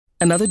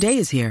Another day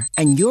is here,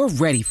 and you're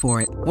ready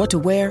for it. What to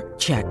wear?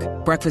 Check.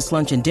 Breakfast,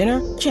 lunch, and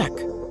dinner? Check.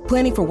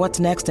 Planning for what's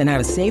next and how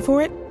to save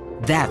for it?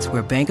 That's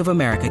where Bank of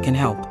America can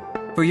help.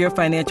 For your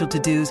financial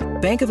to-dos,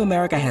 Bank of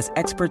America has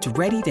experts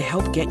ready to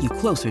help get you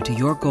closer to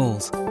your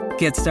goals.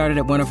 Get started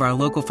at one of our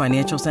local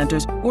financial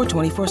centers or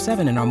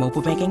 24/7 in our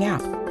mobile banking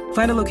app.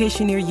 Find a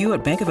location near you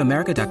at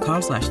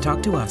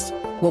bankofamerica.com/talktous.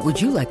 What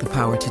would you like the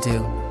power to do?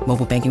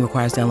 Mobile banking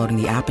requires downloading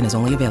the app and is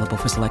only available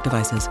for select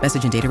devices.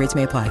 Message and data rates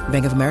may apply.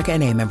 Bank of America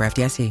N.A., member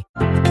FDIC.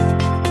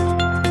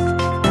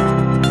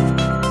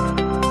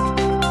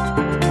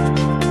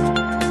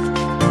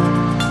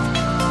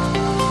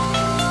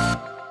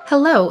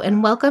 Hello,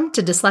 and welcome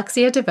to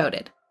Dyslexia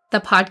Devoted,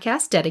 the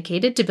podcast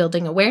dedicated to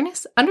building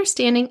awareness,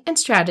 understanding, and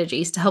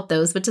strategies to help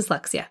those with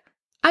dyslexia.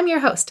 I'm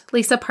your host,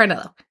 Lisa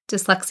Parnello,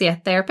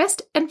 dyslexia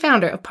therapist and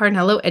founder of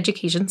Parnello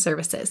Education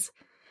Services.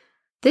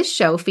 This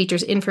show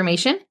features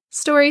information,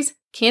 stories,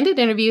 candid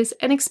interviews,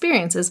 and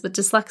experiences with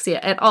dyslexia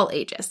at all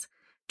ages.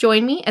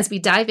 Join me as we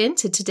dive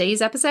into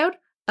today's episode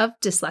of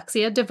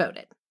Dyslexia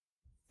Devoted.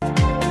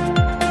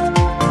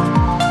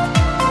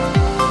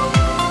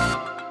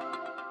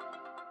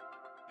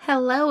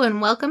 Hello,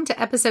 and welcome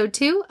to episode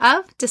 2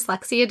 of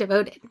Dyslexia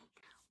Devoted.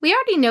 We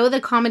already know that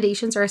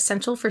accommodations are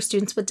essential for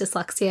students with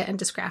dyslexia and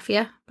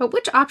dysgraphia, but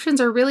which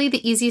options are really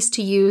the easiest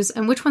to use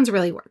and which ones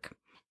really work?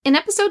 In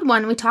episode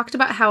 1, we talked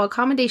about how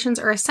accommodations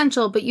are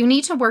essential, but you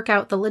need to work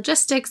out the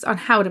logistics on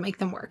how to make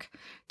them work.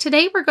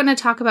 Today, we're going to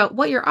talk about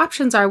what your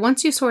options are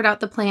once you sort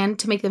out the plan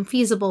to make them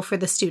feasible for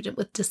the student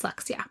with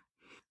dyslexia.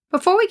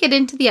 Before we get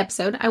into the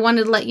episode, I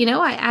wanted to let you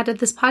know I added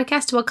this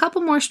podcast to a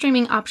couple more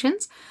streaming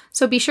options,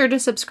 so be sure to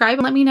subscribe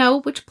and let me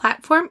know which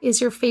platform is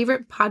your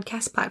favorite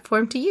podcast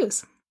platform to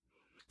use.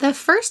 The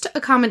first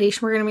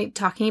accommodation we're going to be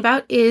talking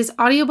about is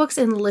audiobooks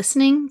and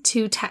listening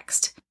to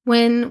text.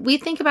 When we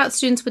think about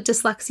students with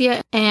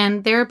dyslexia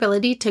and their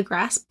ability to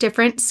grasp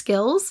different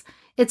skills,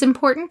 it's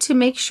important to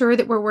make sure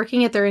that we're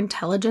working at their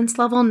intelligence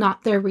level,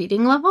 not their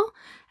reading level.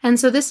 And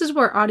so this is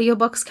where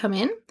audiobooks come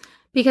in,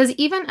 because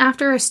even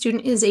after a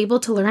student is able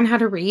to learn how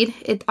to read,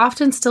 it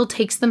often still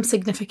takes them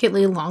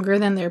significantly longer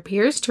than their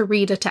peers to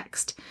read a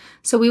text.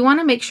 So we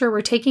want to make sure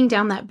we're taking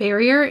down that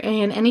barrier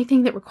and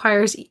anything that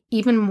requires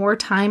even more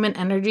time and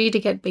energy to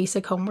get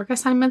basic homework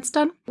assignments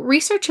done.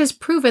 Research has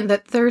proven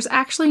that there's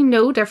actually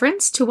no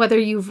difference to whether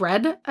you've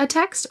read a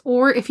text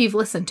or if you've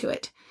listened to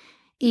it.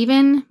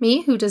 Even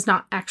me, who does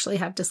not actually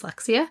have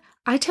dyslexia,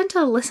 I tend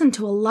to listen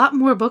to a lot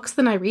more books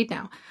than I read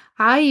now.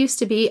 I used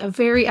to be a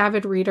very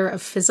avid reader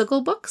of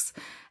physical books,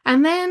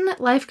 and then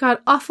life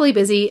got awfully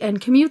busy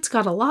and commutes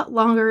got a lot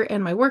longer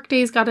and my work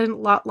days got a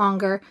lot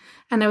longer,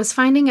 and I was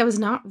finding I was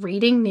not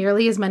reading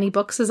nearly as many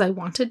books as I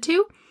wanted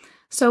to.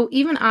 So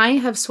even I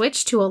have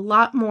switched to a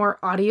lot more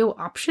audio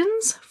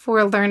options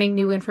for learning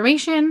new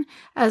information,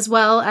 as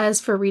well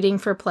as for reading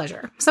for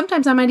pleasure.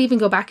 Sometimes I might even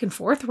go back and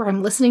forth where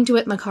I'm listening to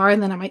it in the car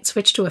and then I might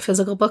switch to a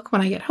physical book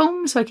when I get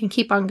home so I can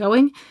keep on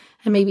going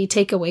and maybe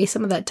take away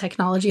some of that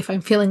technology if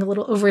I'm feeling a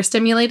little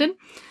overstimulated.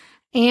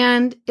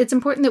 And it's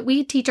important that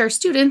we teach our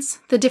students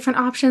the different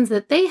options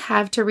that they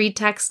have to read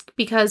text,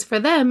 because for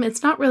them,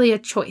 it's not really a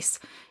choice.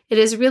 It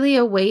is really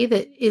a way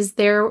that is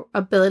their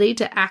ability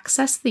to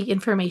access the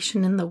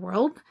information in the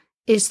world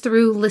is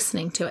through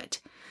listening to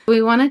it.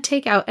 We want to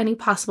take out any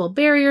possible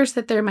barriers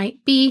that there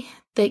might be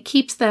that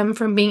keeps them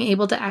from being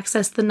able to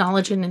access the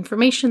knowledge and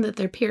information that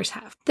their peers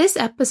have. This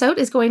episode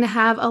is going to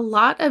have a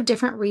lot of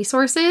different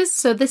resources,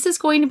 so this is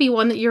going to be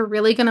one that you're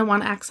really going to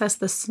want to access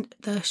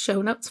the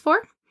show notes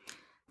for.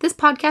 This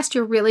podcast,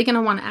 you're really going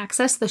to want to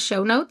access the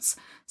show notes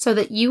so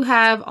that you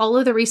have all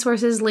of the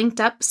resources linked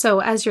up. So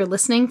as you're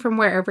listening from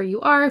wherever you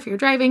are, if you're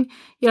driving,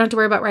 you don't have to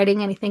worry about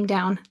writing anything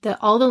down.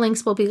 All the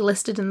links will be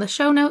listed in the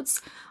show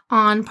notes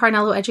on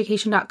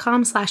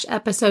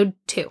parnelloeducation.com/episode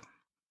 2.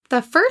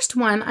 The first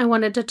one I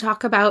wanted to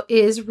talk about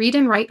is Read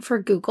and Write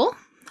for Google.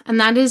 And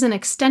that is an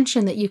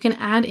extension that you can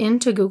add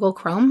into Google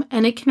Chrome,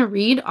 and it can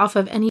read off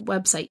of any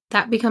website.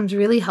 That becomes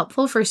really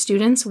helpful for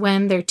students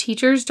when their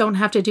teachers don't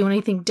have to do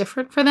anything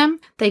different for them.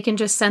 They can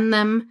just send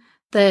them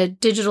the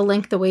digital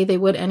link the way they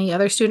would any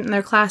other student in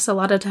their class. A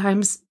lot of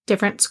times,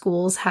 different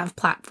schools have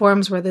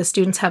platforms where the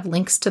students have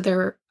links to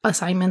their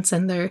assignments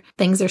and their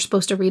things they're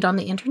supposed to read on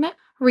the internet.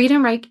 Read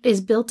and Write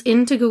is built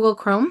into Google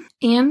Chrome,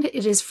 and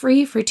it is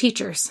free for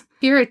teachers.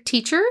 If you're a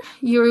teacher,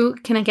 you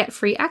can get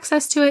free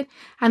access to it,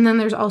 and then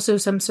there's also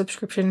some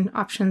subscription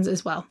options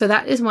as well. So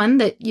that is one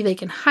that they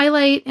can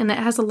highlight, and it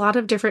has a lot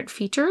of different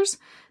features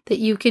that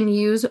you can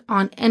use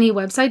on any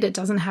website. It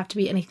doesn't have to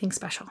be anything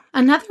special.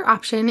 Another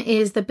option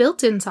is the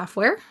built-in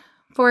software.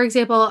 For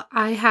example,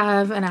 I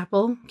have an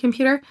Apple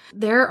computer.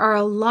 There are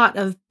a lot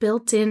of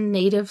built-in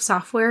native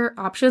software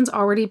options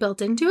already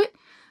built into it.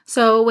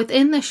 So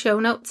within the show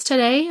notes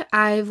today,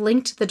 I've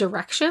linked the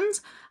directions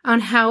on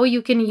how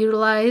you can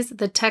utilize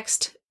the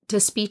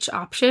text-to-speech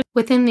option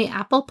within the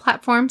Apple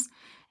platforms.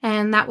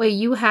 And that way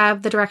you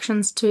have the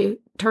directions to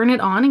turn it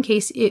on in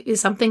case it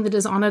is something that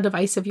is on a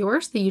device of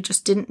yours that you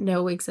just didn't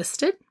know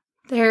existed.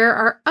 There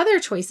are other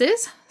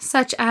choices,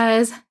 such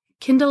as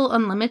Kindle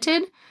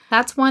Unlimited,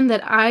 That's one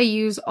that I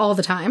use all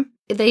the time.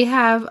 They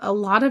have a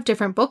lot of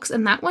different books,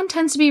 and that one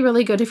tends to be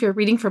really good if you're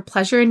reading for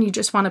pleasure and you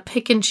just want to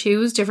pick and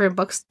choose different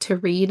books to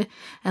read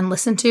and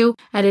listen to.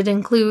 And it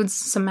includes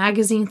some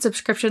magazine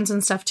subscriptions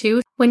and stuff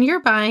too. When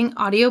you're buying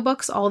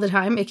audiobooks all the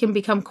time, it can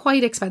become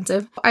quite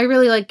expensive. I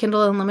really like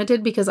Kindle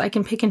Unlimited because I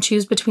can pick and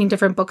choose between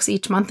different books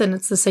each month and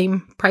it's the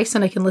same price,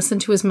 and I can listen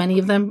to as many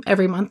of them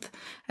every month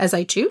as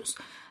I choose.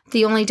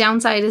 The only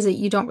downside is that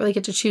you don't really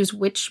get to choose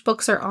which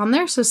books are on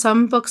there. So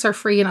some books are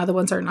free and other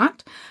ones are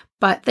not.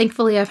 But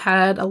thankfully, I've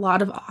had a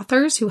lot of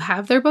authors who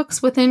have their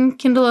books within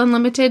Kindle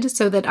Unlimited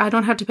so that I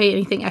don't have to pay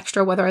anything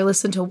extra, whether I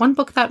listen to one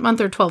book that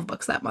month or 12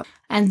 books that month.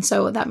 And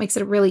so that makes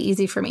it really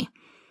easy for me.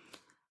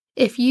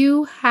 If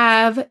you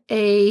have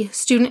a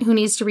student who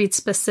needs to read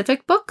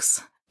specific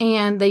books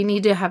and they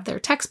need to have their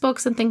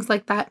textbooks and things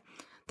like that,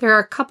 there are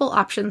a couple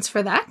options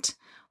for that.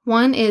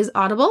 One is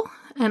Audible,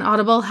 and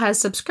Audible has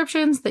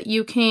subscriptions that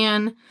you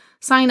can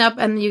sign up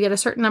and you get a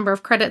certain number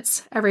of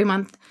credits every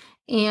month.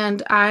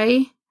 And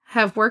I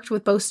have worked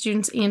with both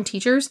students and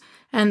teachers,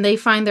 and they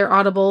find their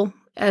Audible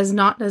as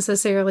not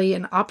necessarily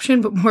an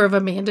option, but more of a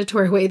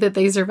mandatory way that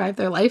they survive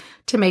their life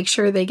to make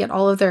sure they get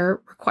all of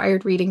their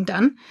required reading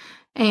done.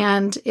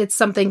 And it's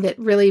something that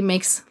really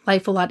makes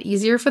life a lot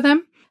easier for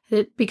them.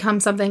 It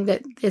becomes something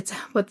that it's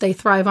what they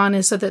thrive on,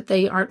 is so that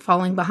they aren't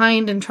falling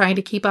behind and trying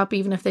to keep up.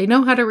 Even if they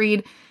know how to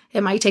read,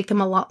 it might take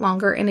them a lot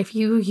longer. And if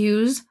you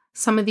use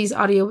some of these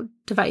audio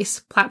device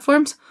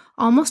platforms,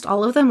 almost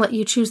all of them let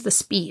you choose the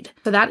speed.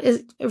 So that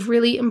is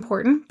really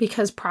important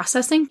because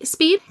processing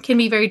speed can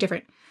be very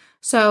different.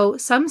 So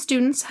some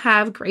students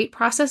have great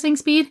processing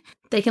speed.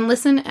 They can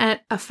listen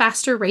at a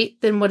faster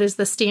rate than what is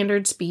the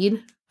standard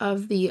speed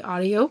of the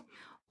audio.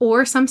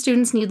 Or some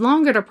students need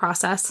longer to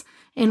process,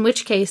 in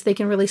which case they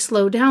can really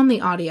slow down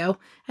the audio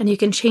and you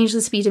can change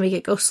the speed to make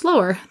it go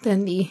slower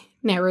than the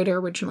narrator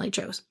originally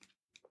chose.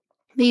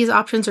 These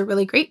options are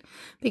really great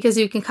because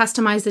you can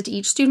customize it to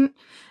each student.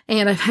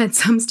 And I've had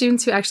some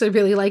students who actually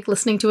really like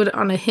listening to it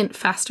on a hint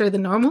faster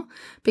than normal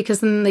because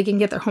then they can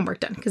get their homework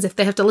done. Because if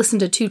they have to listen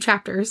to 2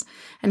 chapters,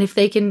 and if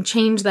they can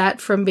change that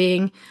from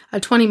being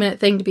a 20-minute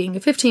thing to being a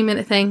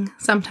 15-minute thing,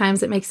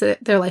 sometimes it makes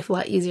their life a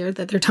lot easier,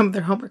 that they're done with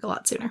their homework a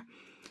lot sooner.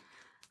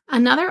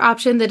 Another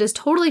option that is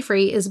totally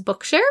free is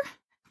Bookshare.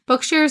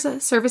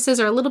 Bookshare's services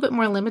are a little bit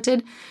more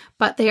limited,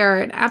 but they are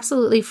an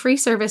absolutely free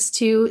service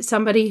to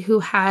somebody who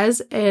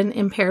has an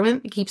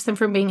impairment that keeps them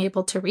from being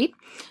able to read.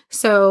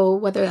 So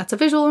whether that's a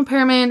visual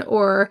impairment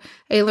or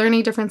a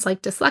learning difference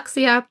like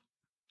dyslexia,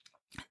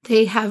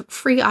 they have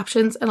free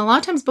options. And a lot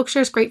of times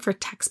Bookshare is great for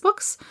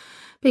textbooks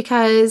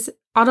because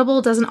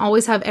Audible doesn't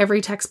always have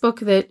every textbook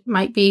that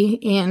might be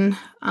in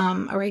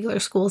a regular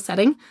school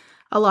setting.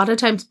 A lot of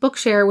times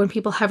Bookshare, when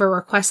people have a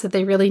request that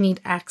they really need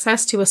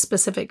access to a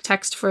specific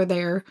text for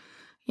their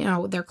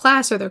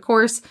class or their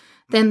course,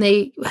 then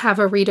they have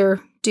a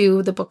reader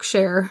do the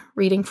Bookshare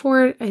reading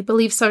for it. I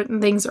believe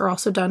certain things are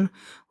also done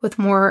with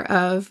more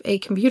of a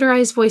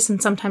computerized voice, and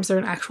sometimes they're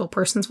an actual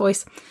person's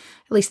voice.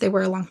 At least they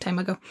were a long time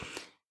ago.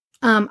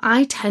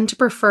 I tend to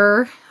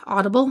prefer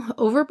Audible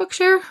over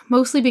Bookshare,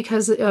 mostly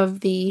because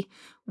of the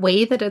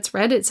way that it's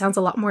read. It sounds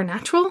a lot more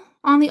natural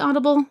on the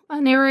Audible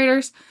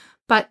narrators.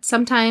 But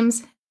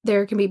sometimes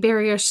there can be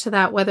barriers to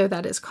that, whether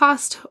that is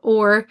cost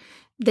or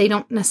they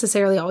don't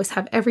necessarily always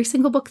have every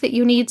single book that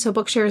you need. So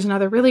Bookshare is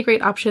another really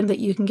great option that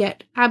you can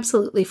get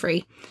absolutely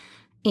free.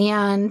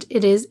 And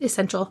it is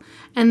essential.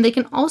 And they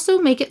can also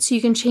make it so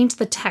you can change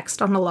the text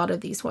on a lot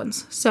of these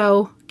ones.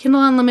 So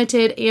Kindle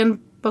Unlimited and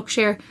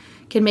Bookshare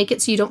can make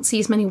it so you don't see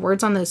as many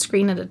words on the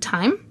screen at a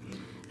time.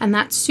 And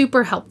that's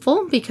super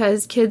helpful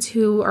because kids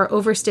who are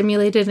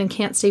overstimulated and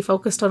can't stay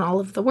focused on all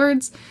of the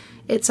words,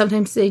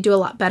 sometimes they do a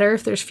lot better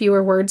if there's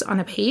fewer words on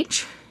a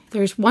page.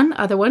 There's one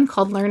other one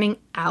called Learning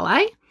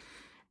Ally.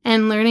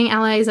 And Learning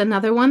Ally is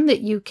another one that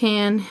you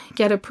can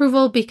get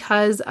approval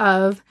because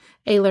of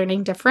a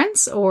learning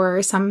difference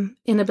or some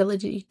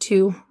inability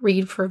to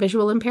read for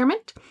visual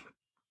impairment.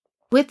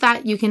 With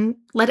that, you can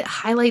let it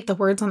highlight the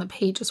words on the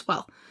page as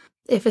well.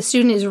 If a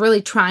student is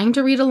really trying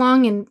to read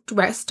along and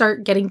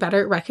start getting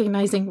better at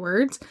recognizing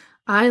words,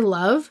 I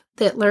love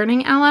that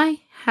Learning Ally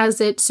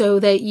has it so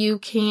that you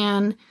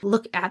can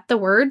look at the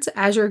words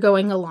as you're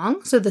going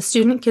along. So the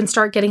student can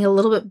start getting a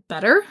little bit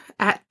better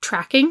at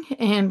tracking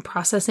and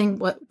processing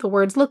what the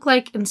words look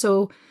like. And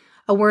so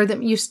a word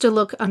that used to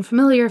look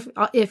unfamiliar,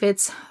 if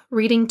it's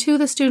reading to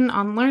the student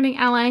on Learning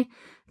Ally,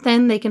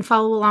 then they can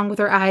follow along with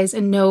their eyes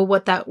and know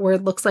what that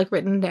word looks like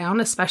written down,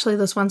 especially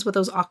those ones with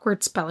those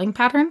awkward spelling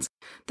patterns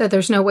that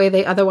there's no way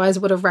they otherwise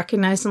would have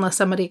recognized unless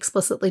somebody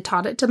explicitly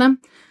taught it to them.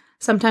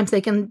 Sometimes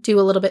they can do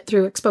a little bit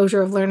through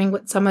exposure of learning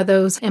what some of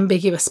those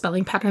ambiguous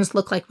spelling patterns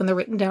look like when they're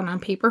written down on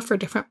paper for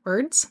different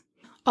words.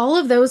 All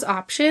of those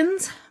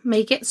options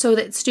make it so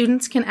that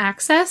students can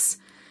access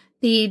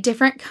the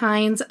different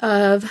kinds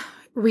of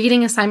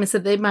reading assignments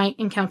that they might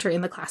encounter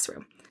in the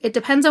classroom. It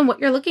depends on what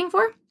you're looking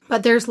for,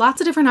 But there's lots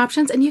of different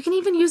options, and you can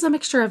even use a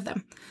mixture of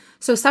them.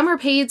 So some are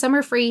paid, some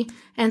are free,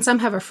 and some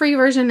have a free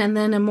version and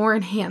then a more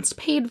enhanced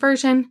paid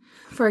version.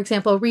 For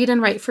example, Read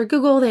and Write for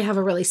Google, they have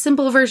a really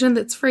simple version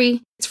that's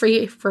free. It's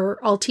free for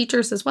all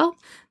teachers as well.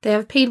 They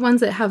have paid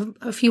ones that have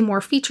a few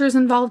more features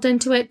involved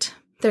into it.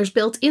 There's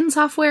built-in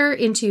software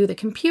into the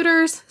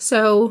computers.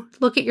 So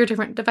look at your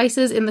different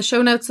devices. In the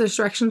show notes, there's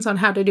directions on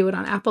how to do it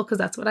on Apple, because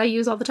that's what I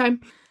use all the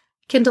time.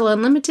 Kindle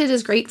Unlimited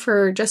is great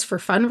for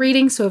fun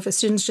reading. So if a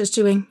student's just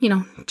doing,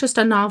 just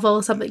a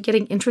novel, something,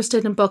 getting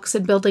interested in books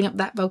and building up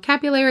that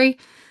vocabulary,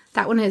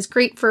 that one is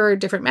great for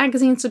different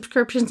magazine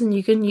subscriptions, and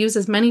you can use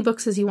as many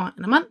books as you want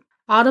in a month.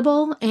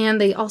 Audible,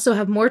 and they also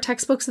have more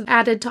textbooks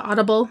added to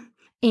Audible.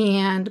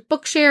 And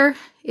Bookshare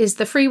is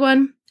the free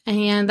one,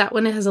 and that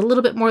one has a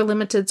little bit more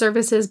limited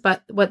services,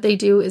 but what they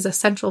do is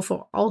essential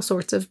for all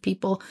sorts of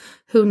people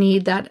who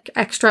need that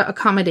extra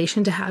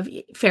accommodation to have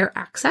fair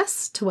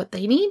access to what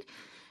they need.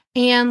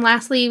 And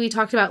lastly, we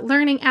talked about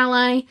Learning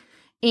Ally,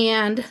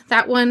 and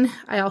that one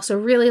I also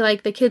really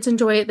like. The kids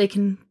enjoy it. They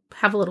can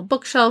have a little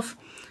bookshelf,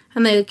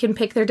 and they can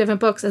pick their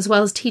different books, as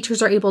well as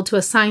teachers are able to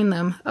assign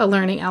them a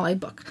Learning Ally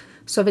book.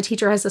 So if a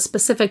teacher has a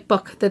specific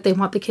book that they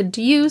want the kid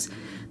to use,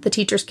 the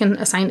teachers can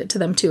assign it to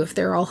them too if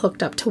they're all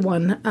hooked up to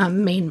one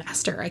main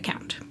master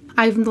account.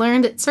 I've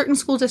learned at certain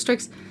school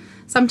districts,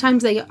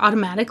 sometimes they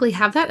automatically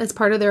have that as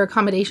part of their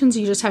accommodations.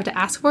 You just have to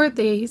ask for it.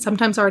 They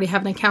sometimes already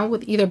have an account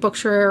with either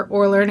Bookshare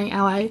or Learning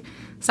Ally.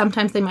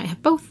 Sometimes they might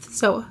have both.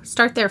 So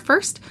start there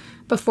first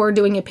before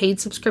doing a paid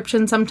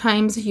subscription.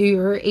 Sometimes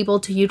you're able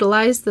to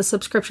utilize the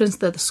subscriptions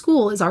that the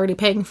school is already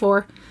paying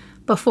for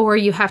before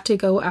you have to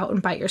go out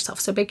and buy it yourself.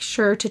 So make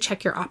sure to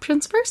check your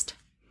options first.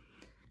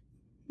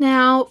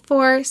 Now,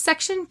 for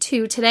section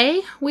 2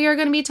 today, we are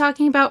going to be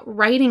talking about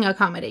writing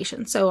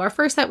accommodations. So our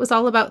first set was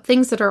all about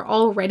things that are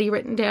already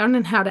written down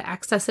and how to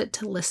access it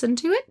to listen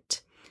to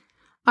it.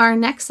 Our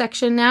next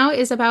section now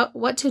is about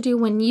what to do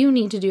when you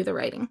need to do the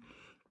writing.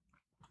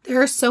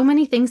 There are so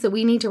many things that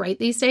we need to write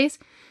these days,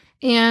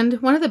 and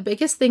one of the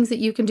biggest things that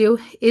you can do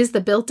is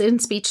the built-in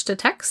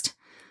speech-to-text.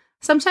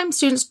 Sometimes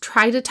students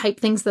try to type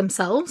things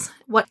themselves.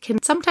 What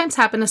can sometimes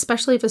happen,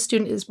 especially if a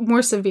student is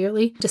more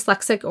severely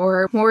dyslexic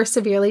or more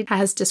severely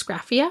has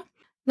dysgraphia,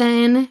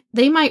 then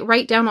they might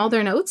write down all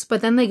their notes,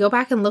 but then they go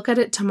back and look at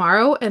it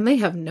tomorrow and they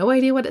have no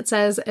idea what it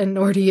says, and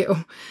nor do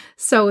you.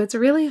 So it's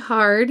really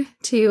hard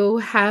to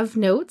have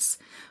notes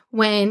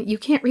when you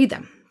can't read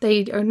them.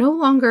 They are no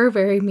longer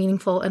very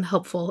meaningful and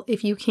helpful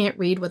if you can't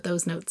read what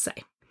those notes say.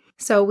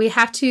 So we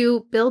have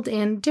to build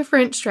in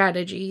different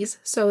strategies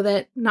so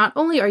that not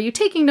only are you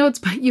taking notes,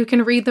 but you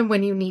can read them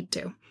when you need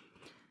to.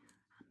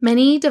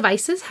 Many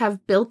devices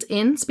have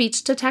built-in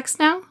speech-to-text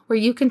now, where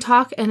you can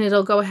talk and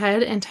it'll go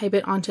ahead and type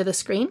it onto the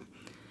screen.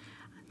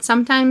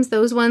 Sometimes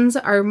those ones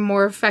are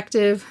more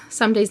effective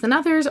some days than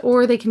others,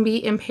 or they can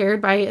be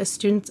impaired by a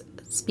student's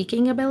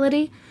speaking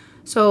ability.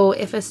 So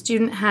if a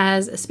student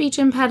has a speech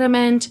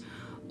impediment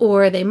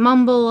or they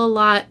mumble a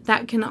lot,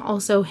 that can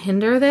also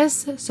hinder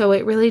this. So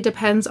it really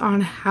depends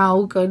on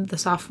how good the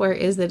software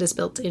is that is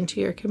built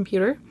into your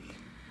computer.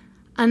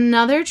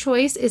 Another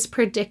choice is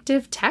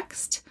predictive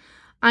text.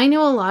 I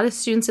know a lot of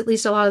students, at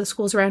least a lot of the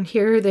schools around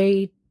here,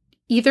 they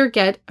either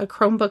get a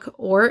Chromebook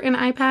or an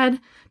iPad,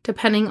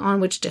 depending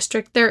on which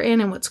district they're in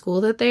and what school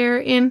that they're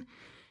in.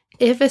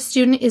 If a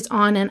student is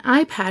on an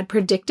iPad,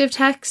 predictive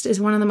text is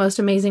one of the most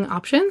amazing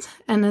options.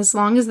 And as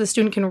long as the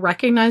student can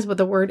recognize what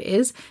the word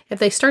is, if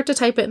they start to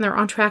type it and they're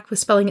on track with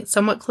spelling it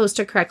somewhat close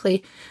to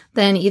correctly,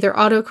 then either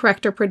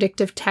autocorrect or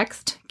predictive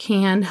text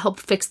can help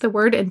fix the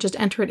word and just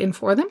enter it in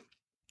for them.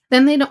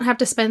 Then they don't have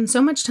to spend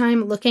so much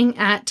time looking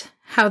at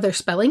how they're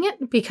spelling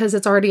it because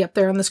it's already up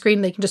there on the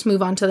screen. They can just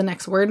move on to the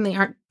next word, and they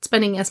aren't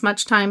spending as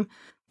much time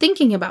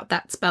thinking about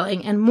that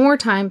spelling and more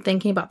time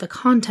thinking about the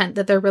content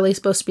that they're really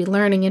supposed to be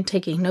learning and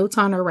taking notes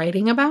on or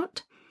writing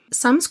about.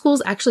 Some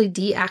schools actually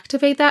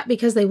deactivate that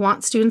because they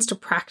want students to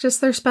practice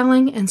their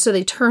spelling, and so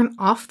they turn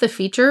off the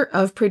feature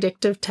of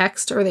predictive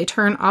text or they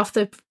turn off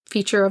the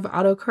feature of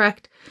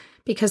autocorrect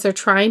because they're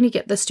trying to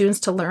get the students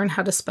to learn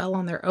how to spell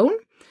on their own,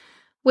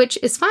 which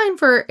is fine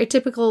for a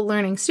typical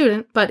learning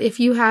student. But if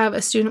you have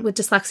a student with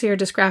dyslexia or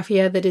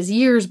dysgraphia that is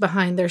years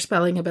behind their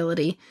spelling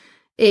ability,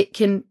 it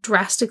can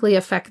drastically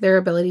affect their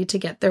ability to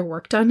get their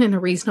work done in a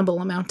reasonable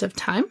amount of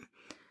time.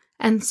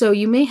 And so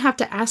you may have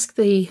to ask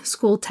the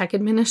school tech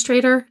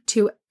administrator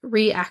to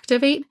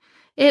reactivate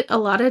it. A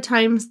lot of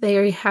times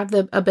they have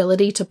the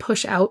ability to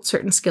push out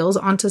certain skills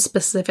onto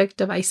specific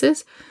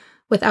devices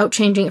without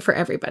changing it for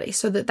everybody,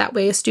 so that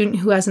way a student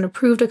who has an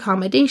approved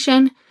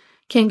accommodation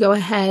can go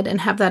ahead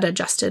and have that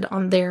adjusted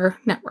on their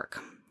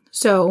network.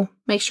 So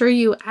make sure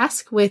you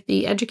ask with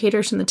the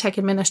educators and the tech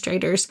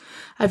administrators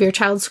of your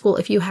child's school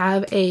if you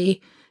have a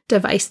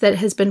device that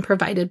has been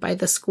provided by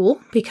the school,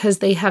 because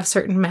they have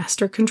certain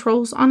master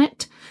controls on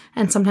it,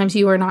 and sometimes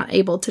you are not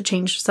able to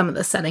change some of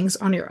the settings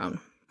on your own.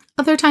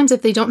 Other times,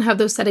 if they don't have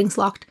those settings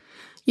locked,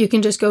 you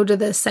can just go to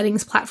the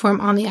settings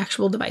platform on the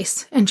actual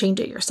device and change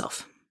it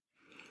yourself.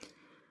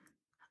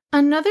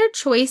 Another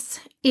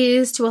choice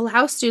is to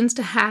allow students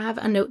to have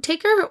a note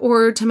taker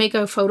or to make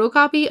a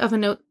photocopy of a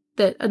note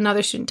that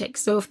another student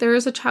takes. So if there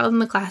is a child in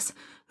the class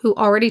who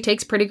already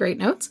takes pretty great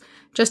notes,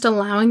 just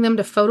allowing them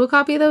to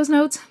photocopy those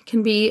notes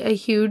can be a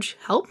huge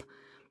help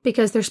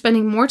because they're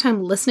spending more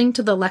time listening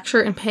to the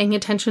lecture and paying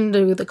attention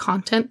to the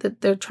content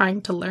that they're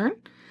trying to learn,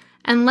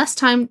 and less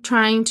time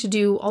trying to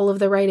do all of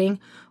the writing.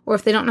 Or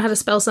if they don't know how to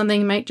spell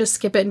something, you might just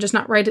skip it and just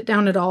not write it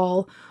down at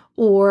all.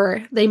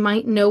 Or they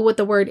might know what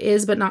the word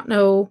is but not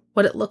know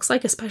what it looks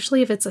like,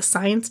 especially if it's a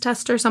science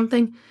test or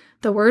something.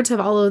 The words have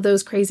all of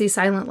those crazy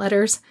silent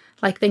letters.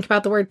 Like think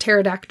about the word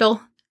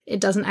pterodactyl. It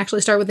doesn't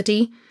actually start with a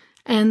T.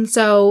 And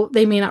so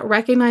they may not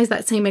recognize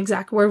that same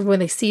exact word when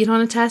they see it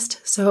on a test.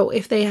 So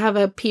if they have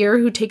a peer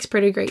who takes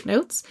pretty great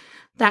notes,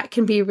 that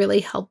can be really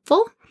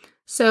helpful.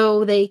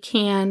 So they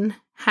can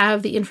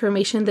have the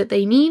information that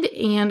they need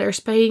and are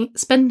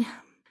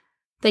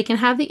they can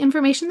have the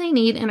information they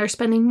need and are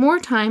spending more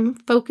time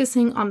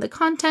focusing on the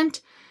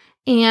content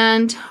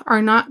and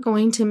are not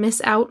going to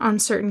miss out on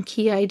certain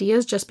key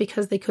ideas just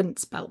because they couldn't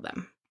spell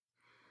them.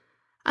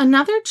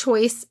 Another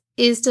choice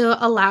is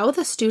to allow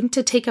the student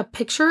to take a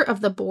picture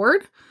of the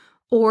board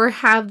or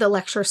have the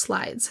lecture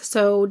slides.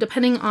 So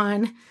depending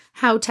on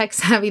how tech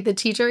savvy the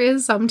teacher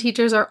is, some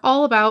teachers are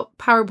all about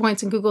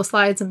PowerPoints and Google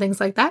Slides and things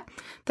like that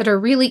are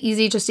really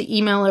easy just to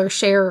email or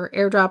share or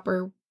airdrop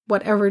or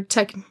whatever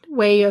tech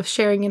way of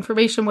sharing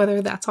information,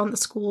 whether that's on the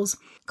school's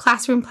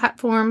classroom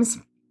platforms,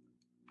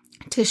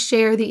 to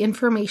share the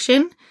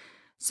information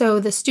so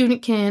the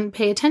student can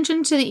pay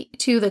attention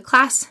to the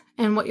class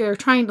and what you're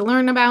trying to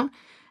learn about,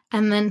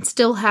 and then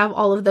still have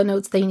all of the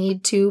notes they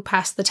need to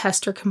pass the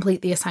test or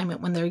complete the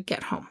assignment when they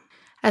get home.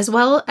 As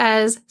well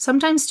as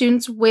sometimes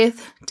students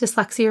with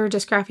dyslexia or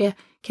dysgraphia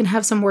can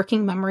have some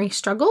working memory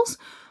struggles,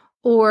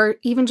 or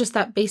even just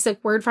that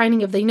basic word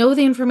finding. If they know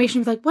the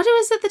information, like, what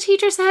was it the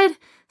teacher said?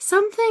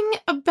 Something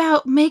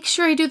about make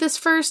sure I do this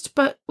first,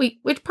 but wait,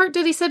 which part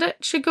did he say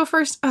it should go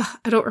first? I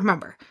don't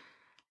remember.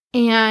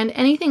 And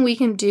anything we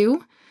can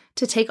do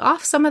to take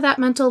off some of that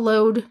mental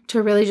load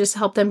to really just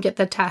help them get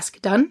the task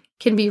done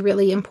can be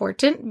really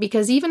important,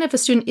 because even if a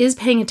student is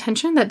paying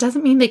attention, that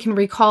doesn't mean they can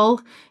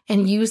recall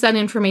and use that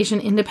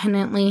information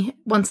independently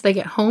once they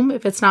get home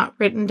if it's not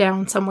written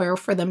down somewhere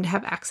for them to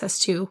have access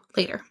to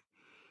later.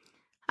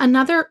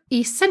 Another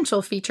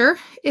essential feature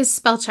is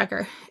spell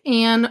checker,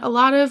 and a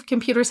lot of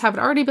computers have it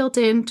already built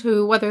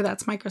into, whether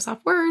that's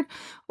Microsoft Word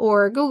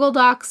or Google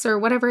Docs or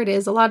whatever it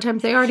is. A lot of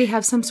times they already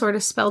have some sort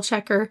of spell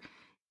checker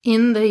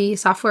in the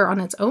software on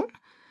its own.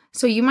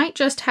 So you might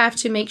just have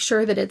to make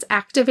sure that it's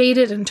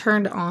activated and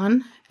turned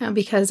on,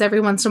 because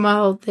every once in a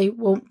while they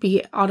won't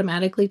be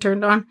automatically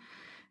turned on,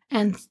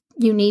 and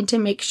you need to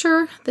make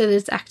sure that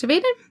it's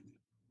activated.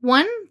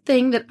 One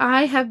thing that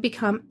I have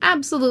become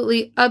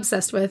absolutely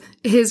obsessed with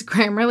is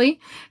Grammarly.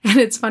 And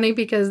it's funny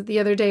because the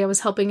other day I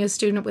was helping a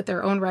student with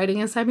their own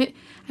writing assignment,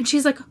 and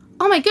she's like,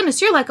 "Oh my goodness,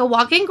 you're like a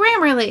walking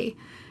Grammarly."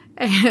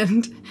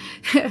 And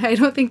I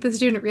don't think the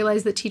student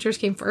realized that teachers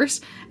came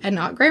first and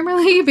not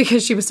Grammarly,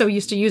 because she was so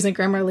used to using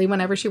Grammarly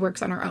whenever she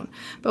works on her own.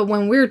 But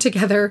when we're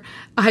together,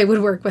 I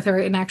would work with her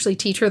and actually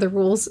teach her the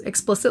rules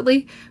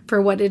explicitly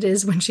for what it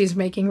is when she's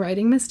making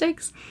writing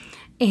mistakes.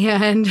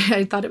 And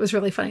I thought it was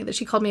really funny that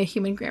she called me a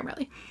human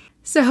Grammarly.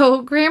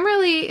 So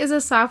Grammarly is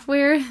a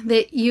software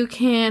that you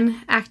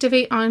can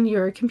activate on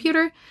your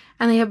computer,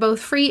 and they have both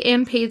free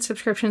and paid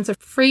subscriptions. The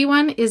free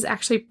one is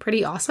actually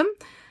pretty awesome.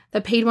 The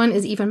paid one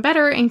is even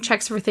better and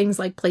checks for things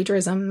like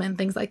plagiarism and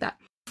things like that.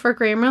 For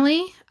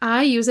Grammarly,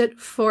 I use it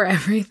for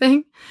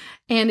everything,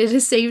 and it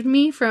has saved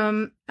me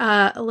from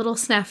a little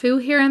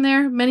snafu here and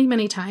there many,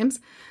 many times.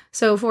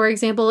 So for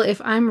example,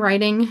 if I'm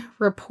writing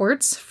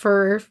reports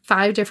for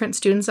 5 different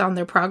students on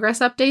their progress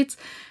updates,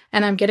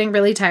 and I'm getting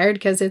really tired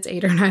because it's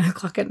 8 or 9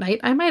 o'clock at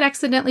night, I might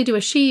accidentally do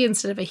a she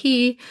instead of a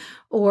he,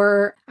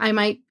 or I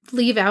might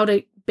leave out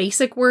a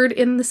basic word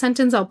in the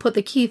sentence. I'll put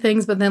the key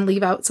things, but then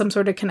leave out some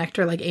sort of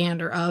connector like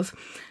and or of.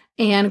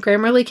 And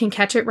Grammarly can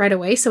catch it right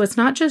away. So it's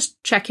not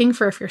just checking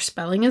for if your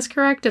spelling is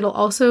correct. It'll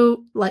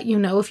also let you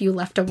know if you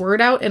left a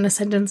word out and a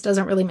sentence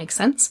doesn't really make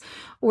sense,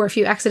 or if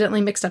you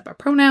accidentally mixed up a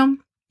pronoun.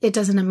 It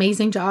does an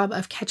amazing job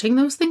of catching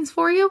those things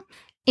for you.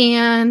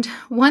 And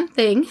one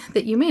thing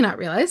that you may not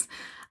realize,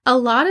 a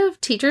lot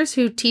of teachers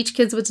who teach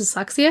kids with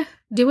dyslexia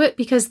do it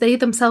because they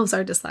themselves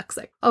are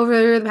dyslexic.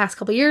 Over the past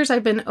couple of years,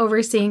 I've been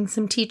overseeing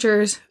some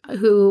teachers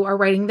who are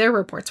writing their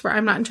reports, where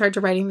I'm not in charge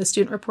of writing the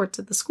student reports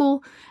at the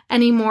school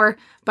anymore,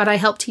 but I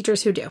help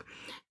teachers who do.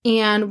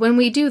 And when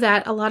we do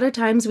that, a lot of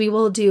times we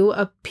will do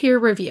a peer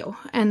review.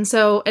 And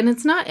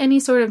it's not any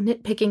sort of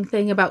nitpicking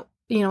thing about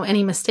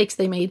any mistakes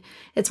they made.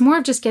 It's more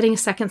of just getting a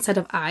second set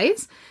of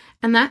eyes.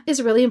 And that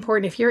is really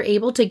important. If you're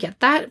able to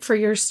get that for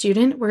your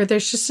student, where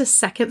there's just a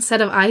second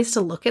set of eyes to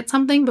look at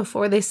something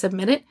before they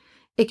submit it,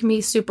 it can be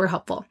super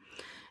helpful.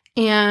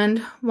 And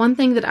one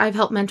thing that I've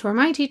helped mentor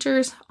my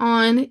teachers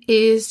on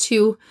is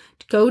to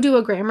go do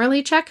a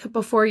Grammarly check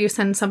before you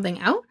send something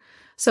out.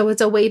 So it's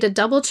a way to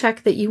double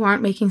check that you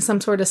aren't making some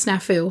sort of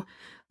snafu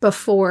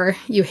before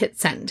you hit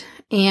send.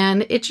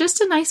 And it's just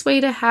a nice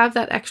way to have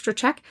that extra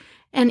check.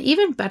 And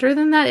even better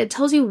than that, it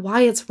tells you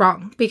why it's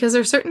wrong, because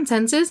there are certain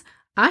sentences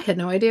I had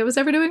no idea I was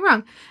ever doing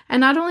wrong.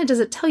 And not only does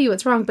it tell you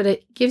it's wrong, but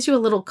it gives you a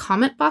little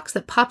comment box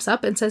that pops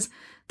up and says,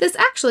 this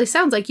actually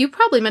sounds like you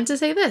probably meant to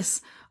say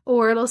this.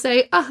 Or it'll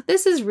say, oh,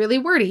 this is really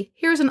wordy.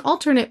 Here's an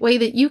alternate way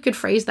that you could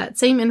phrase that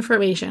same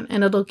information.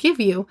 And it'll give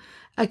you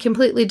a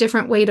completely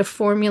different way to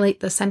formulate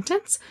the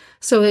sentence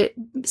so it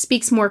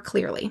speaks more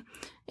clearly.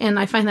 And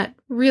I find that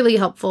really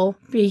helpful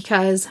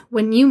because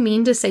when you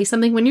mean to say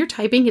something, when you're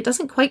typing, it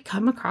doesn't quite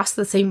come across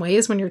the same way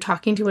as when you're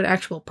talking to an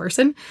actual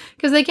person,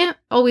 because they can't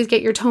always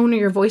get your tone or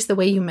your voice the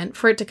way you meant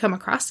for it to come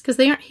across because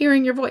they aren't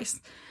hearing your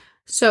voice.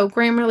 So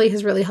Grammarly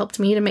has really helped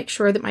me to make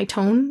sure that my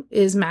tone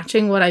is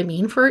matching what I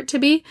mean for it to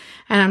be,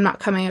 and I'm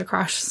not coming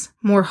across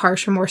more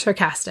harsh or more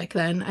sarcastic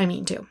than I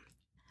mean to.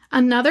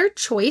 Another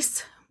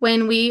choice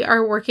when we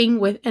are working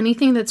with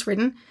anything that's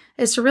written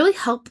is to really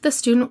help the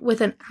student with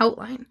an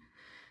outline.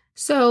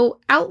 So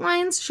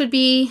outlines should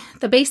be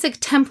the basic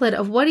template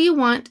of what do you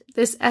want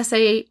this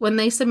essay, when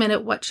they submit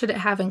it, what should it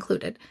have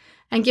included?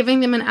 And giving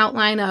them an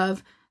outline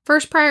of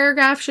first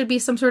paragraph should be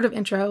some sort of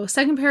intro,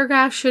 second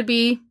paragraph should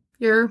be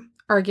your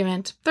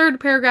argument, third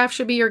paragraph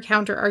should be your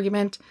counter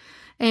argument,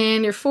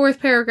 and your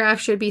fourth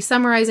paragraph should be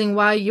summarizing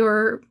why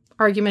your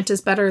argument is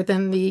better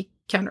than the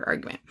counter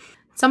argument.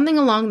 Something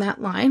along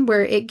that line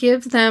where it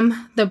gives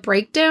them the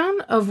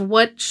breakdown of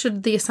what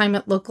should the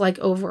assignment look like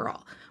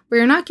overall. Where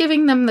you're not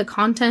giving them the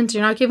content,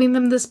 you're not giving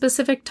them the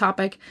specific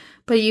topic,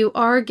 but you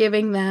are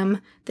giving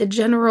them the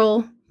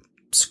general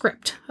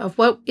script of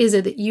what is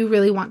it that you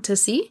really want to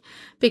see.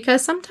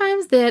 Because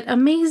sometimes that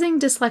amazing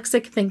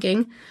dyslexic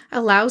thinking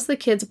allows the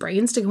kids'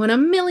 brains to go in a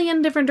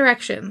million different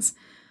directions.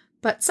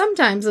 But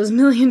sometimes those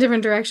million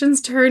different directions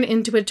turn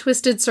into a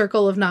twisted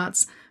circle of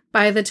knots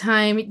by the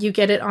time you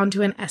get it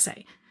onto an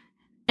essay.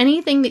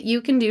 Anything that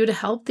you can do to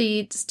help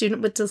the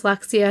student with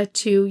dyslexia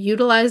to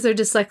utilize their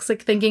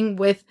dyslexic thinking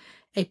with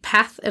a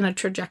path and a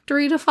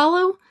trajectory to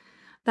follow,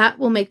 that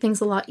will make things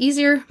a lot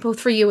easier, both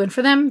for you and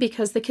for them,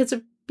 because the kids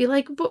would be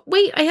like, but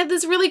wait, I had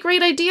this really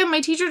great idea,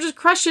 my teacher just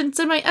crushed it and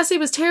said my essay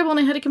was terrible and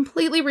I had to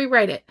completely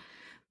rewrite it,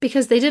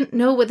 because they didn't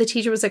know what the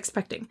teacher was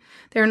expecting.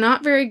 They're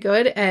not very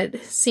good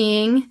at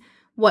seeing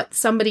what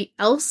somebody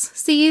else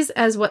sees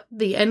as what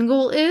the end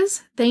goal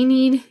is. They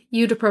need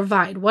you to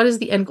provide. What is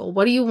the end goal?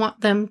 What do you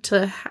want them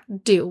to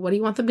do? What do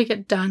you want them to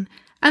get done?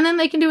 And then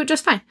they can do it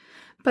just fine.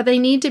 But they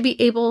need to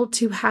be able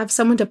to have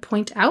someone to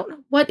point out,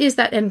 what is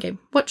that end game?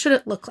 What should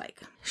it look like?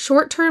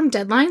 Short-term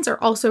deadlines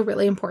are also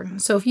really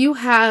important. So if you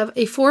have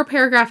a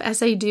 4-paragraph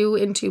essay due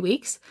in 2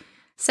 weeks,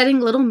 setting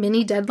little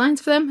mini deadlines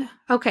for them.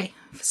 Okay,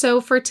 so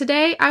for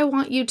today, I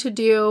want you to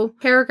do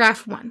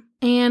paragraph 1.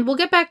 And we'll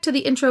get back to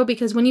the intro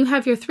because when you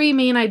have your 3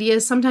 main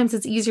ideas, sometimes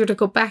it's easier to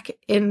go back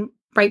and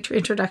write your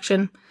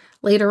introduction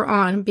later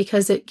on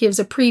because it gives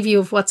a preview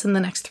of what's in the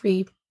next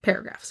 3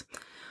 paragraphs.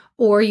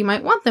 Or you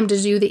might want them to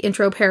do the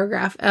intro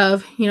paragraph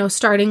of,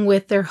 starting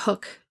with their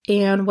hook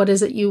and what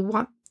is it you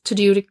want to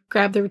do to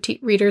grab the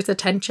reader's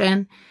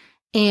attention.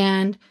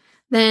 And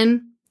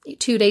then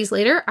 2 days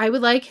later, I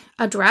would like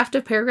a draft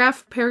of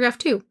paragraph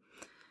 2.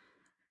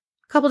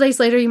 A couple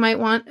days later, you might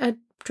want a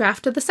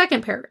draft of the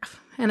second paragraph.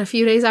 And a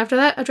few days after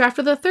that, a draft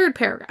of the third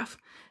paragraph.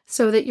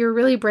 So that you're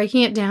really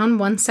breaking it down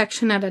one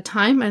section at a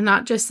time and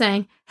not just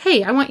saying,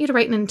 hey, I want you to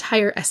write an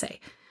entire essay.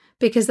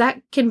 Because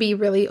that can be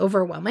really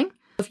overwhelming.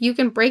 If you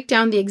can break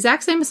down the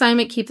exact same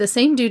assignment, keep the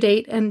same due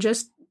date, and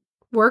just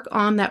work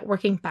on that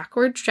working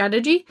backward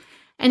strategy,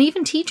 and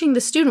even teaching the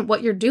student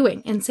what you're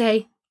doing and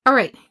say, all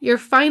right, your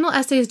final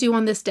essay is due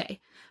on this day,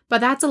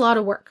 but that's a lot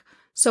of work.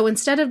 So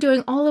instead of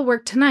doing all the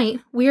work tonight,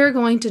 we are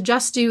going to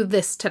just do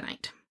this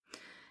tonight.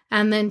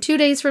 And then 2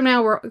 days from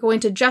now, we're going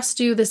to just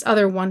do this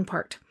other one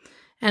part,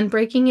 and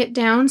breaking it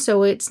down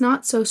so it's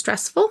not so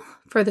stressful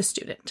for the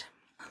student.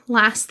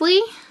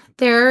 Lastly,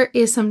 there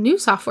is some new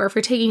software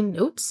for taking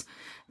notes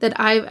that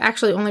I've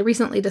actually only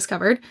recently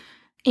discovered,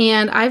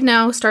 and I've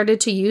now started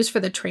to use for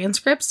the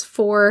transcripts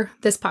for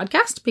this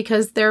podcast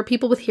because there are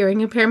people with hearing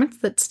impairments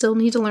that still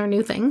need to learn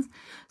new things.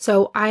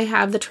 So I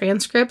have the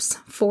transcripts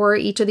for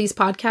each of these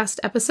podcast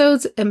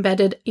episodes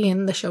embedded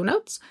in the show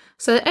notes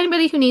so that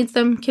anybody who needs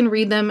them can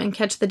read them and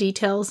catch the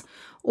details.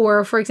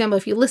 Or, for example,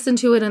 if you listen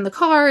to it in the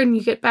car and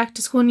you get back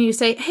to school and you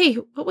say, hey,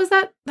 what was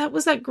that? That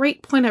was that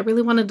great point I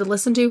really wanted to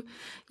listen to.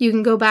 You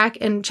can go back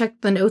and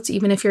check the notes,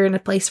 even if you're in a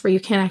place where you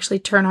can't actually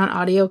turn on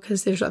audio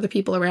because there's other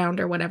people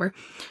around or whatever.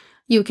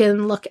 You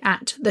can look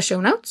at the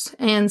show notes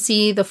and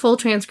see the full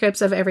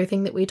transcripts of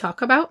everything that we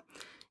talk about.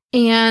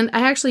 And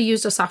I actually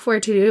used a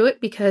software to do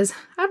it because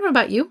I don't know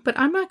about you, but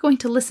I'm not going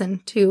to listen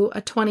to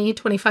a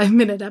 25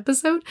 minute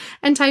episode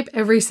and type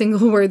every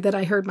single word that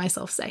I heard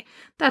myself say.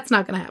 That's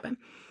not going to happen.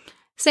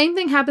 Same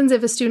thing happens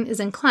if a student is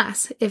in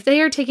class. If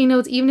they are taking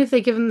notes, even if they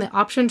give them the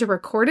option to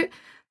record it,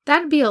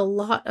 that'd be a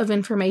lot of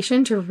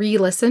information to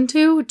re-listen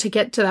to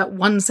get to that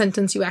one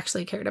sentence you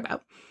actually cared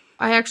about.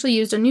 I actually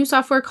used a new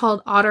software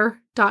called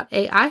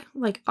otter.ai,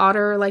 like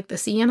otter, like the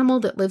sea animal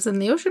that lives in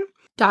the ocean,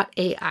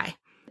 .ai.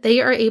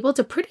 they are able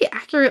to pretty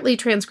accurately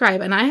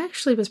transcribe. And I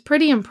actually was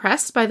pretty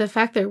impressed by the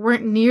fact there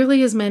weren't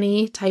nearly as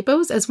many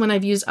typos as when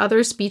I've used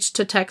other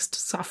speech-to-text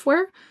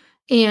software,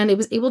 and it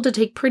was able to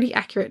take pretty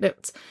accurate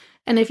notes.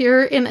 And if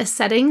you're in a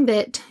setting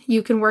that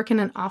you can work in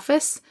an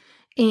office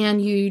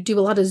and you do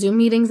a lot of Zoom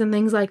meetings and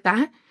things like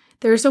that,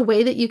 there's a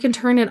way that you can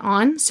turn it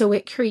on so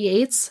it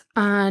creates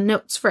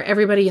notes for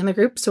everybody in the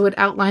group, so it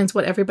outlines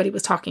what everybody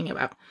was talking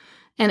about.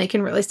 And it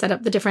can really set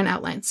up the different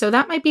outlines. So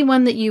that might be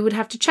one that you would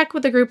have to check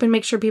with the group and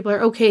make sure people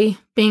are okay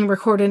being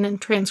recorded and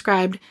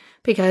transcribed,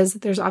 because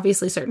there's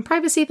obviously certain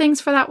privacy things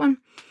for that one.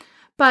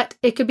 But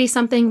it could be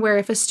something where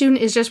if a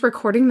student is just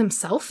recording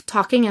themselves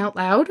talking out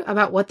loud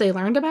about what they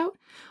learned about,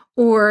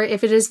 or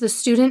if it is the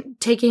student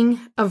taking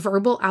a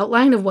verbal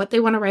outline of what they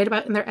want to write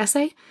about in their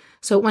essay,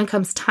 so when it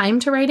comes time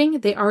to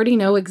writing, they already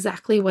know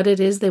exactly what it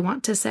is they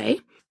want to say.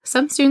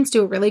 Some students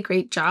do a really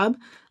great job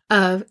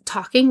of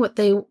talking what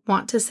they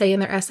want to say in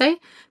their essay,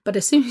 but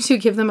as soon as you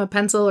give them a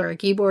pencil or a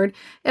keyboard,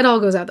 it all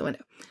goes out the window.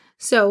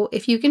 So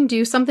if you can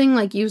do something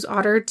like use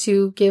Otter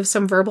to give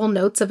some verbal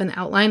notes of an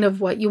outline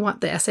of what you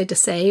want the essay to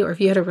say, or if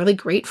you had a really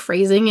great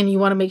phrasing and you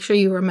want to make sure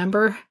you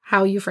remember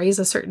how you phrase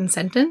a certain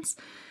sentence,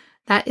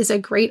 that is a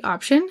great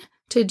option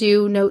to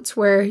do notes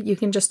where you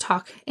can just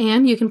talk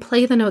and you can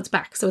play the notes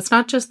back. So it's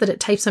not just that it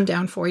types them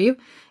down for you,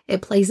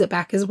 it plays it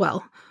back as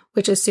well,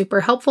 which is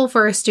super helpful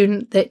for a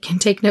student that can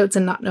take notes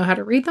and not know how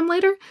to read them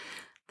later.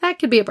 That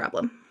could be a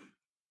problem.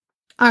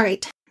 All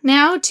right,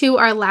 now to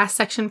our last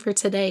section for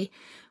today,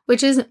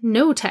 which is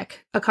no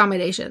tech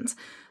accommodations.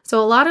 So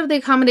a lot of the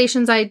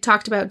accommodations I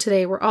talked about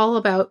today were all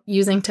about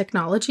using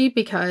technology,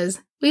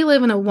 because we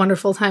live in a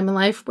wonderful time in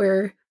life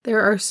where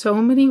there are so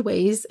many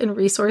ways and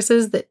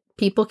resources that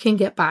people can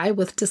get by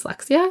with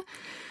dyslexia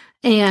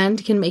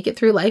and can make it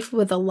through life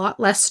with a lot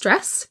less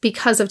stress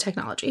because of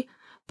technology.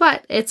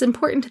 But it's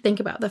important to think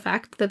about the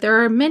fact that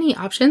there are many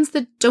options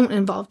that don't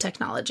involve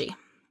technology.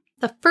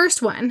 The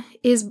first one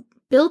is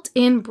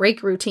built-in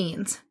break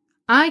routines.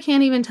 I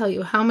can't even tell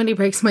you how many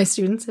breaks my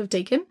students have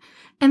taken,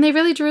 and they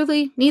really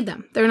truly need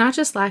them. They're not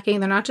just slacking,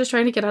 they're not just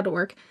trying to get out of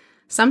work.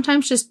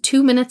 Sometimes just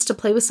 2 minutes to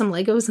play with some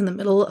Legos in the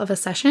middle of a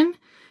session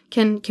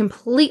can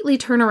completely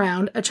turn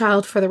around a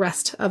child for the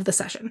rest of the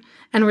session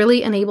and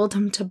really enable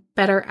them to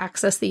better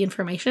access the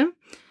information.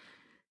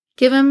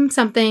 Give them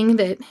something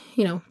that,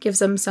 gives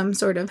them some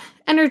sort of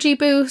energy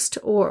boost,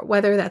 or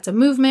whether that's a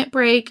movement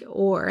break,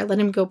 or let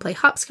them go play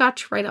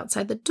hopscotch right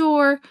outside the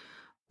door,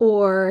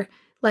 or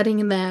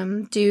letting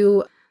them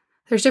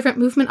there's different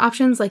movement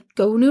options, like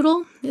Go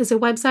Noodle is a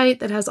website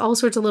that has all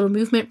sorts of little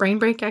movement brain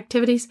break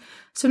activities.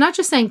 So not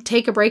just saying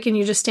take a break and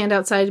you just stand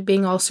outside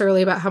being all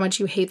surly about how much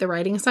you hate the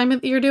writing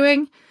assignment that you're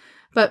doing,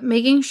 but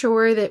making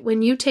sure that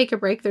when you take a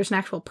break, there's an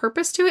actual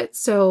purpose to it.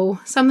 So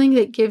something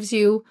that gives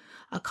you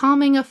a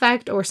calming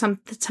effect, or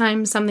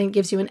sometimes something that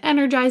gives you an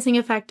energizing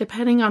effect,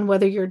 depending on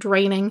whether you're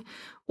draining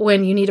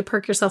when you need to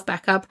perk yourself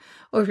back up,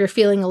 or if you're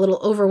feeling a little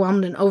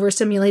overwhelmed and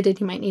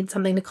overstimulated, you might need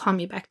something to calm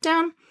you back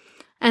down.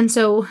 And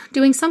so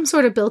doing some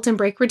sort of built-in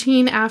break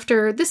routine,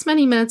 after this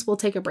many minutes, we'll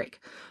take a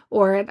break.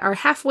 Or at our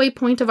halfway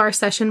point of our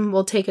session,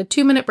 we'll take a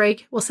 2-minute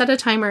break, we'll set a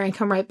timer and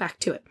come right back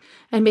to it.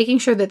 And making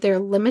sure that they're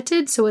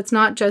limited, so it's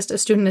not just a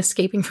student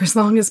escaping for as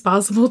long as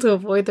possible to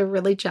avoid the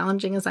really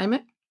challenging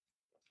assignment,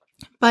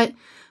 but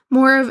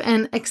more of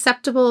an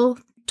acceptable,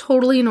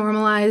 totally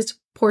normalized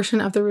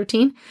portion of the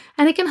routine.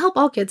 And it can help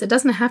all kids. It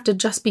doesn't have to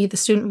just be the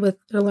student with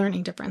a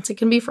learning difference. It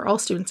can be for all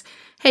students.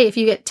 Hey, if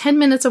you get 10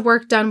 minutes of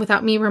work done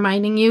without me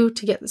reminding you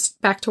to get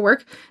back to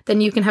work,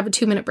 then you can have a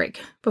 2-minute break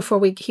before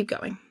we keep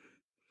going.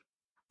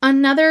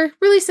 Another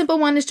really simple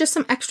one is just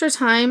some extra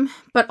time,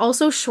 but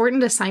also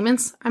shortened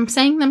assignments. I'm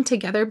saying them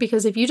together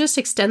because if you just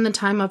extend the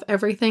time of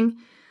everything,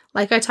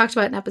 like I talked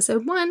about in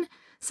episode 1,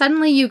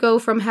 suddenly you go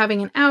from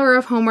having an hour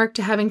of homework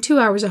to having 2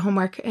 hours of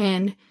homework.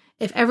 And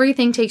if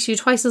everything takes you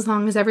twice as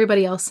long as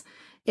everybody else,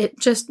 it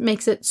just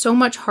makes it so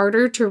much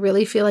harder to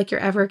really feel like you're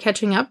ever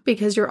catching up,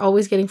 because you're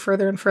always getting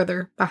further and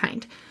further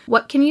behind.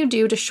 What can you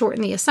do to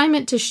shorten the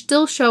assignment to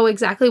still show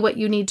exactly what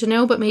you need to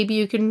know, but maybe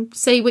you can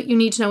say what you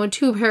need to know in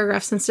 2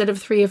 paragraphs instead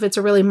of 3 if it's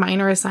a really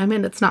minor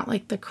assignment. It's not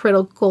like the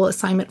critical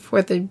assignment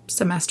for the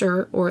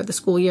semester or the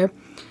school year.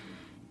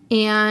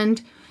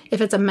 And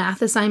if it's a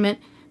math assignment,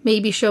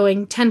 maybe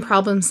showing 10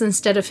 problems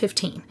instead of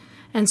 15.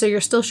 And so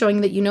you're still showing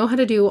that you know how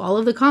to do all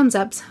of the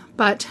concepts,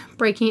 but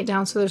breaking it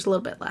down so there's a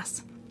little bit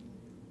less.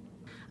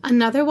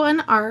 Another one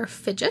are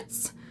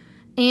fidgets.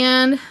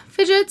 And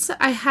fidgets,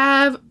 I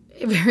have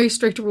very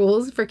strict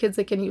rules for kids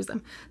that can use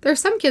them. There are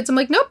some kids I'm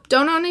like, nope,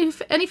 don't own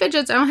any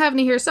fidgets. I don't have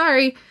any here,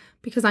 sorry.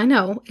 Because I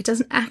know it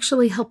doesn't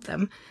actually help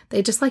them.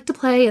 They just like to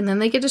play and then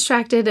they get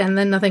distracted and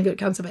then nothing good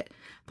comes of it.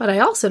 But I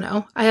also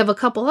know I have a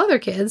couple other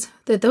kids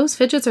that those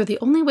fidgets are the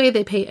only way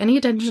they pay any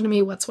attention to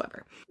me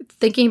whatsoever.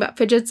 Thinking about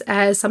fidgets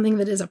as something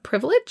that is a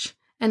privilege.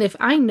 And if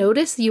I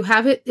notice you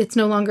have it, it's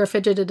no longer a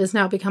fidget, it has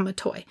now become a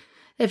toy.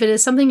 If it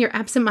is something you're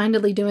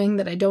absentmindedly doing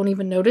that I don't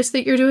even notice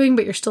that you're doing,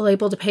 but you're still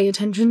able to pay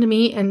attention to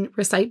me and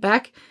recite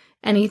back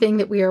anything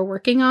that we are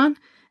working on,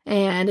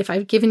 and if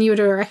I've given you a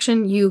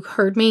direction, you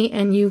heard me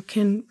and you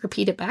can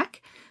repeat it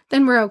back,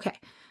 then we're okay.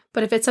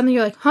 But if it's something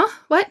you're like, huh,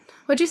 what?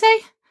 What'd you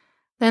say?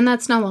 Then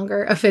that's no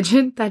longer a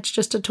fidget. That's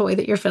just a toy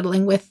that you're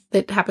fiddling with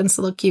that happens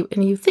to look cute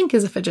and you think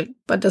is a fidget,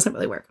 but doesn't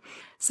really work.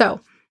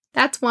 So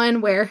that's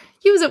one where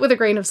use it with a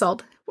grain of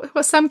salt.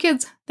 With some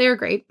kids, they're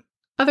great.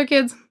 Other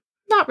kids,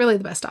 not really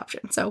the best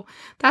option. So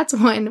that's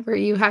one where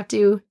you have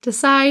to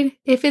decide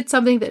if it's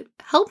something that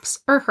helps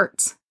or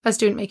hurts a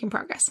student making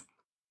progress.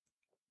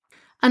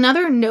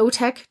 Another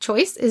no-tech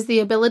choice is the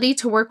ability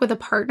to work with a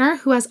partner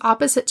who has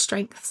opposite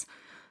strengths.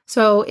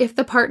 So if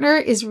the partner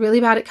is really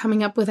bad at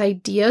coming up with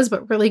ideas,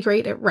 but really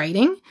great at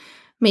writing,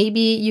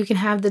 maybe you can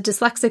have the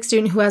dyslexic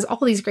student who has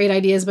all these great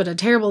ideas, but a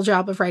terrible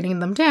job of writing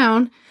them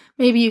down.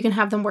 Maybe you can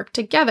have them work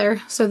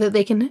together so that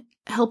they can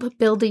help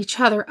build each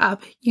other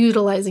up,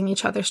 utilizing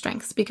each other's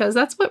strengths, because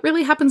that's what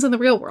really happens in the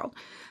real world.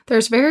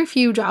 There's very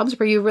few jobs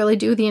where you really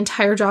do the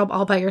entire job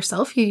all by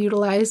yourself. You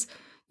utilize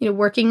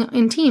working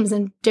in teams,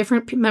 and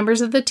different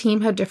members of the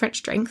team have different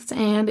strengths.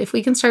 And if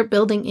we can start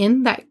building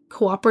in that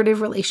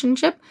cooperative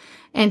relationship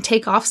and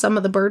take off some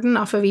of the burden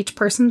off of each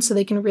person so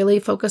they can really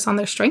focus on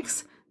their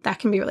strengths, that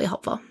can be really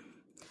helpful.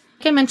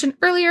 Like I mentioned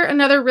earlier,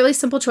 another really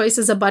simple choice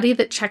is a buddy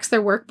that checks their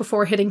work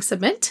before hitting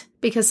submit,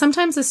 because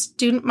sometimes a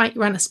student might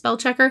run a spell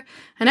checker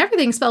and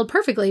everything's spelled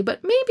perfectly,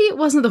 but maybe it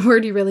wasn't the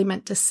word you really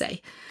meant to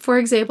say. For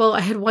example,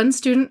 I had one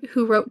student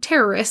who wrote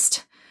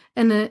terrorist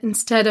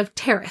instead of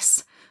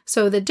terrace.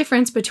 So the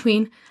difference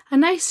between a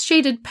nice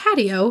shaded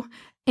patio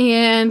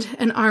and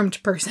an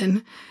armed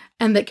person,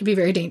 and that could be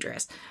very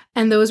dangerous.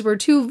 And those were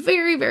two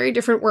very, very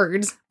different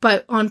words,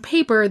 but on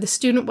paper, the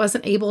student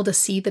wasn't able to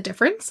see the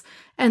difference.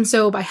 And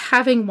so by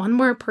having one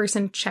more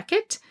person check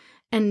it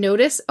and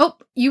notice, oh,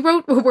 you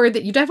wrote a word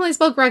that you definitely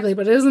spelled correctly,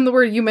 but it isn't the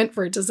word you meant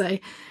for it to say,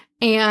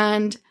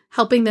 and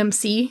helping them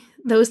see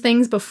those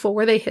things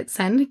before they hit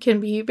send can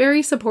be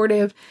very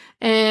supportive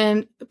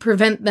and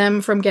prevent them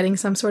from getting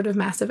some sort of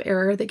massive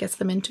error that gets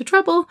them into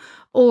trouble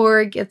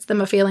or gets them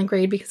a failing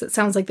grade because it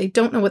sounds like they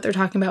don't know what they're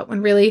talking about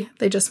when really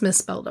they just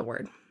misspelled a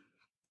word.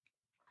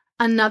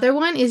 Another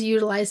one is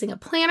utilizing a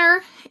planner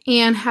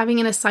and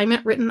having an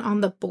assignment written on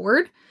the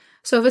board.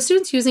 So if a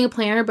student's using a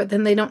planner, but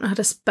then they don't know how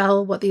to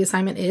spell what the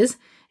assignment is,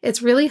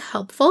 it's really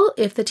helpful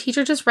if the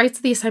teacher just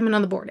writes the assignment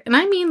on the board. And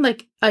I mean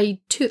like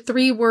a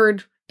 2-3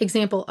 word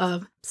example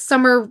of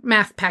summer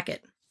math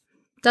packet.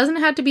 Doesn't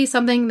have to be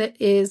something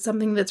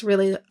that's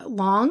really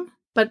long,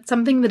 but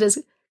something that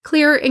is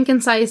clear and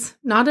concise,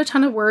 not a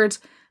ton of words,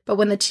 but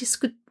when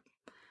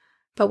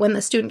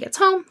the student gets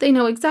home, they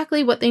know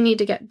exactly what they need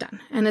to get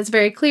done. And it's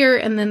very clear,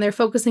 and then they're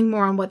focusing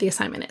more on what the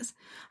assignment is.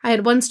 I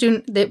had one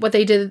student that what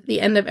they did at the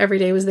end of every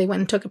day was they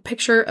went and took a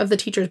picture of the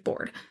teacher's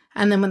board.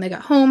 And then when they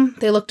got home,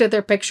 they looked at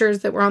their pictures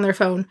that were on their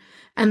phone,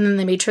 and then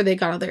they made sure they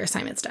got all their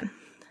assignments done.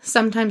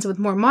 Sometimes with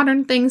more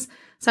modern things,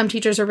 some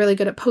teachers are really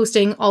good at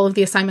posting all of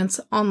the assignments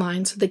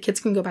online so the kids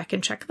can go back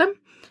and check them.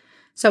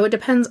 So it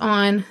depends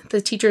on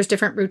the teacher's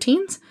different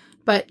routines,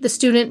 but the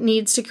student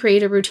needs to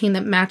create a routine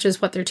that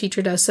matches what their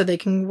teacher does so they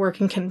can work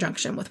in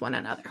conjunction with one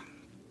another.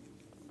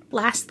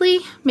 Lastly,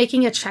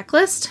 making a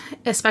checklist,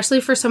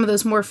 especially for some of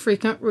those more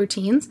frequent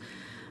routines.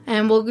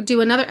 And we'll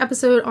do another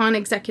episode on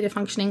executive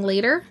functioning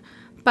later.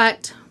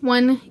 But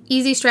one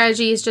easy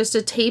strategy is just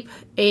to tape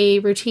a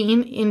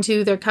routine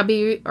into their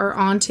cubby or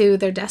onto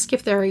their desk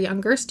if they're a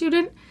younger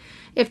student.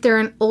 If they're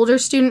an older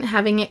student,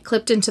 having it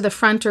clipped into the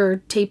front or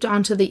taped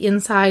onto the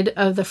inside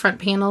of the front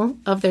panel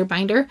of their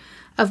binder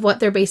of what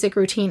their basic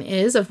routine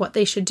is, of what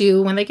they should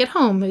do when they get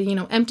home.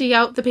 Empty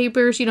out the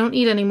papers you don't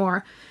need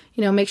anymore.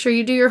 Make sure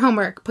you do your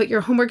homework. Put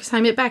your homework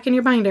assignment back in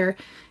your binder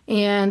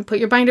and put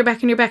your binder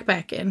back in your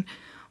backpack. And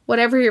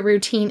whatever your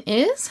routine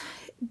is,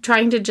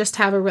 trying to just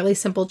have a really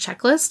simple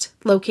checklist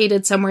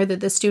located somewhere that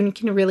the student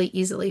can really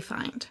easily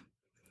find.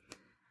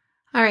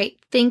 All right,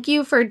 thank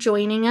you for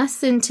joining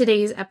us in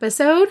today's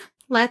episode.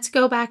 Let's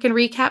go back and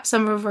recap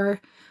some of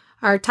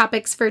our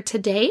topics for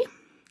today.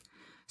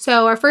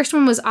 So our first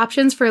one was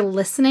options for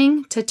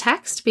listening to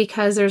text,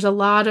 because there's a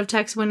lot of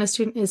text when a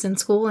student is in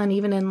school and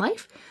even in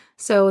life.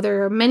 So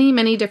there are many,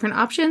 many different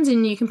options,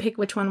 and you can pick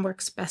which one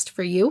works best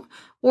for you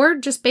or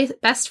just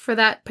best for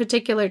that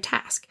particular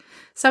task.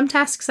 Some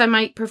tasks I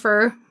might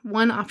prefer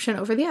one option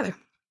over the other.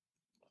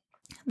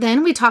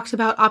 Then we talked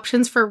about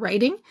options for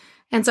writing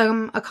and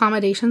some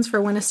accommodations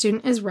for when a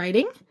student is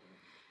writing.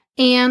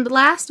 And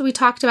last, we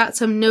talked about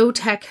some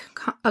no-tech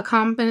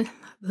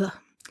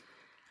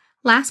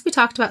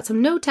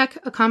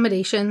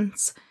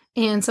accommodations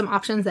and some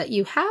options that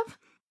you have.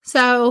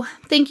 So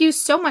thank you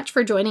so much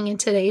for joining in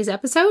today's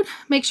episode.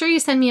 Make sure you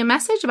send me a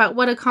message about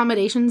what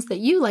accommodations that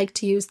you like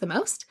to use the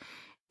most.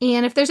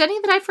 And if there's any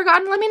that I've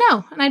forgotten, let me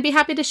know, and I'd be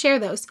happy to share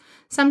those.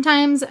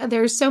 Sometimes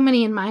there's so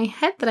many in my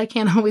head that I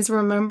can't always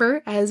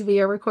remember as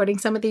we are recording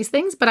some of these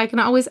things, but I can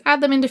always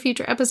add them into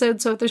future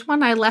episodes. So if there's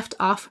one I left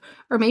off,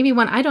 or maybe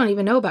one I don't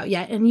even know about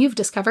yet and you've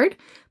discovered,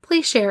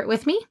 please share it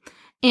with me,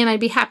 and I'd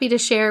be happy to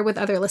share with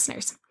other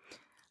listeners.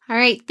 All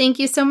right, thank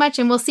you so much,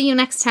 and we'll see you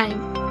next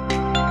time.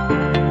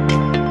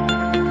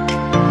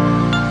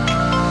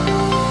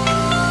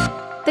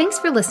 Thanks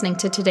for listening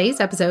to today's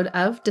episode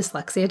of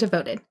Dyslexia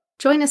Devoted.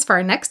 Join us for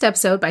our next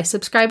episode by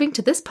subscribing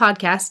to this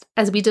podcast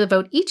as we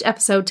devote each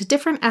episode to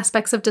different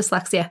aspects of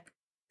dyslexia.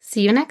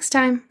 See you next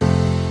time.